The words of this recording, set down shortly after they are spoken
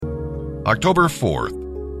October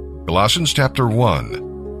 4th, Colossians chapter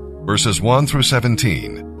 1, verses 1 through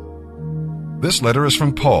 17. This letter is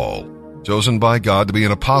from Paul, chosen by God to be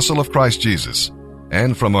an apostle of Christ Jesus,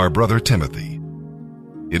 and from our brother Timothy.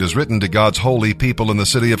 It is written to God's holy people in the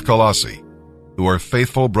city of Colossae, who are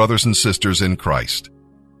faithful brothers and sisters in Christ.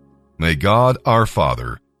 May God, our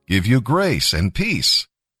Father, give you grace and peace.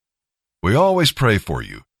 We always pray for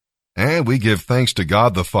you, and we give thanks to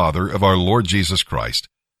God the Father of our Lord Jesus Christ,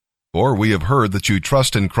 for we have heard that you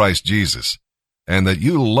trust in Christ Jesus, and that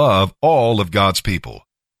you love all of God's people.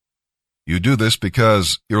 You do this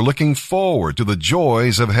because you're looking forward to the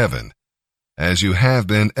joys of heaven, as you have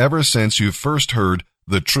been ever since you first heard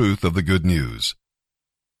the truth of the good news.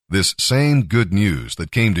 This same good news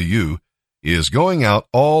that came to you is going out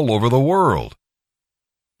all over the world.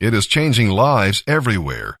 It is changing lives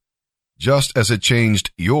everywhere, just as it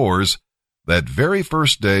changed yours that very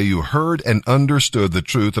first day you heard and understood the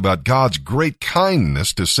truth about God's great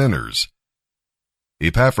kindness to sinners.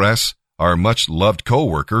 Epaphras, our much-loved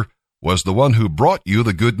co-worker, was the one who brought you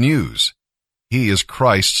the good news. He is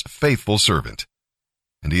Christ's faithful servant,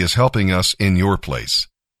 and he is helping us in your place.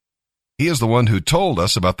 He is the one who told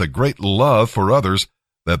us about the great love for others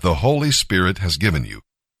that the Holy Spirit has given you.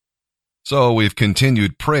 So we've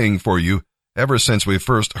continued praying for you ever since we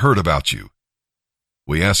first heard about you.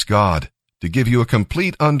 We ask God to give you a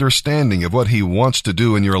complete understanding of what He wants to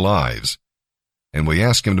do in your lives, and we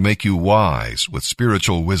ask Him to make you wise with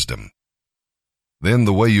spiritual wisdom. Then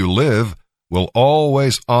the way you live will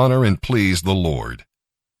always honor and please the Lord,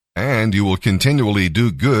 and you will continually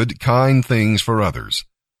do good, kind things for others.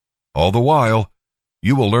 All the while,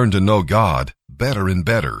 you will learn to know God better and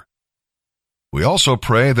better. We also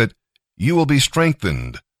pray that you will be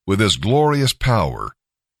strengthened with His glorious power,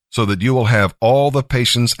 so that you will have all the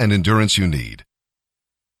patience and endurance you need.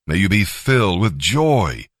 May you be filled with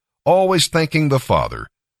joy, always thanking the Father,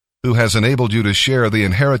 who has enabled you to share the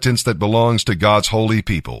inheritance that belongs to God's holy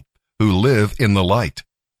people, who live in the light.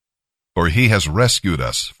 For He has rescued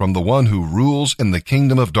us from the one who rules in the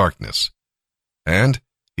kingdom of darkness, and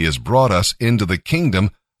He has brought us into the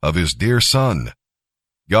kingdom of His dear Son.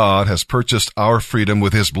 God has purchased our freedom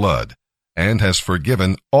with His blood, and has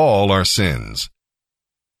forgiven all our sins.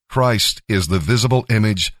 Christ is the visible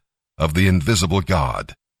image of the invisible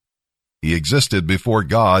God. He existed before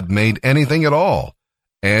God made anything at all,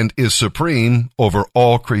 and is supreme over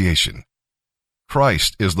all creation.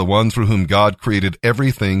 Christ is the one through whom God created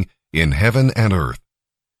everything in heaven and earth.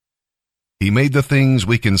 He made the things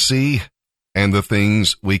we can see and the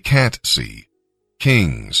things we can't see,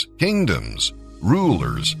 kings, kingdoms,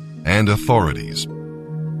 rulers, and authorities.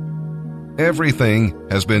 Everything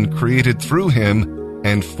has been created through Him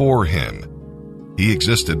and for Him. He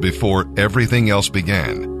existed before everything else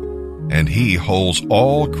began, and He holds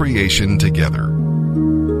all creation together.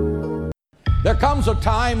 There comes a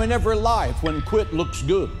time in every life when quit looks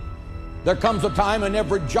good. There comes a time in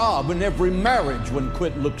every job, in every marriage, when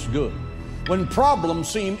quit looks good. When problems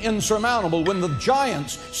seem insurmountable, when the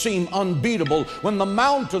giants seem unbeatable, when the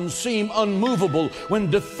mountains seem unmovable, when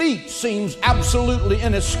defeat seems absolutely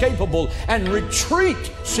inescapable, and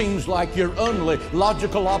retreat seems like your only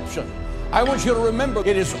logical option. I want you to remember,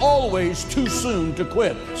 it is always too soon to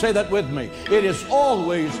quit. Say that with me. It is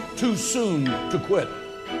always too soon to quit.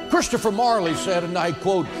 Christopher Marley said, and I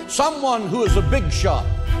quote, "Someone who is a big shot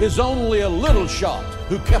is only a little shot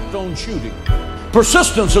who kept on shooting."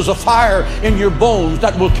 Persistence is a fire in your bones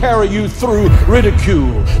that will carry you through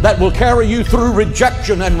ridicule, that will carry you through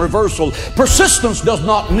rejection and reversal. Persistence does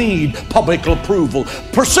not need public approval.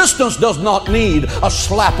 Persistence does not need a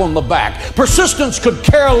slap on the back. Persistence could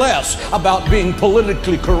care less about being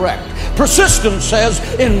politically correct. Persistence says,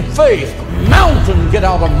 in faith, mountain, get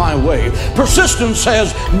out of my way. Persistence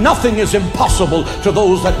says, nothing is impossible to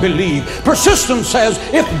those that believe. Persistence says,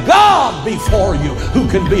 if God be for you, who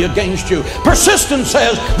can be against you? Persistence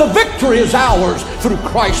says, the victory is ours through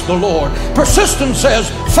Christ the Lord. Persistence says,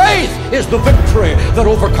 faith is the victory that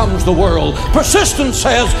overcomes the world. Persistence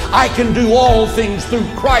says, I can do all things through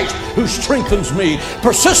Christ who strengthens me.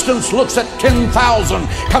 Persistence looks at 10,000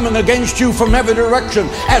 coming against you from every direction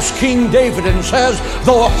as King David and says,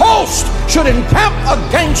 though a host should encamp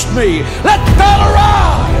against me, let God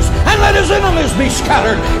arise and let his enemies be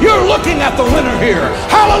scattered. You're looking at the winner here.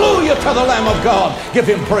 Hallelujah to the Lamb of God. Give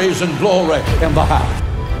Him praise and glory in the house.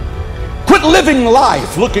 Quit living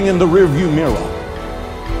life looking in the rearview mirror.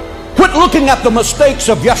 Quit looking at the mistakes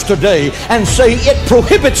of yesterday and say, it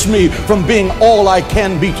prohibits me from being all I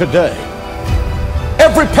can be today.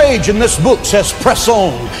 Every page in this book says, press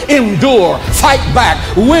on, endure, fight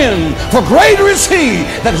back, win, for greater is He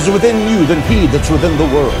that is within you than he that's within the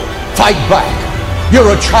world. Fight back. You're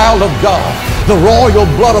a child of God. The royal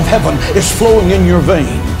blood of heaven is flowing in your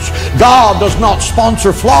veins. God does not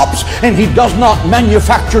sponsor flops, and He does not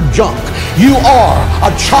manufacture junk. You are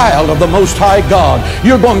a child of the Most High God.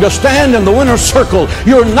 You're going to stand in the winner's circle.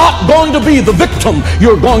 You're not going to be the victim.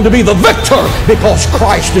 You're going to be the victor, because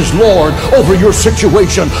Christ is Lord over your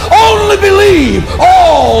situation. Only believe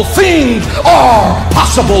all things are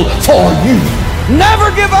possible for you. Never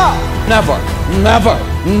give up. Never, never,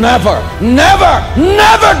 never, never,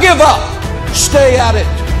 never give up. Stay at it.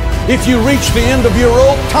 If you reach the end of your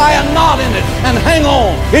rope, tie a knot in it and hang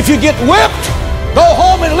on. If you get whipped, go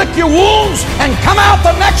home and lick your wounds and come out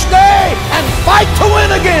the next day and fight to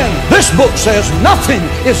win again. This book says nothing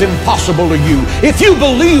is impossible to you. If you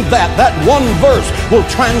believe that one verse will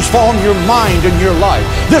transform your mind and your life.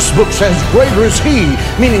 This book says greater is He,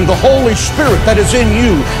 meaning the Holy Spirit that is in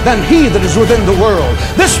you, than he that is within the world.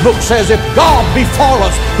 This book says if God be for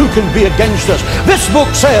us, who can be against us? This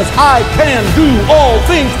book says I can do all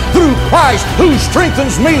things through Christ who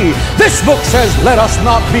strengthens me. This book says let us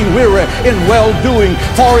not be weary in well-doing,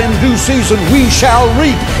 for in due season we shall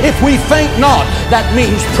reap if we faint not. That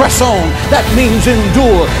means press on. That means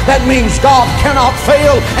endure. That means God cannot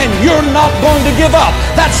fail, and you're not going to give up.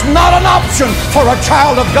 That's not an option for a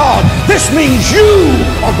child of God. This means you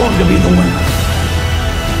are going to be the winner.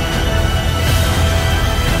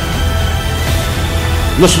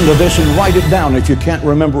 Listen to this and write it down if you can't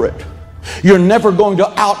remember it. You're never going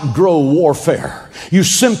to outgrow warfare. You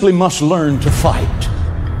simply must learn to fight.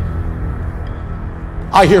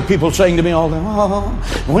 I hear people saying to me all the time,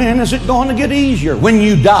 oh, when is it going to get easier? When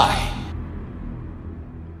you die.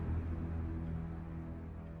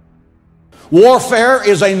 Warfare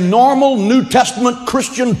is a normal New Testament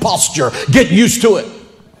Christian posture. Get used to it.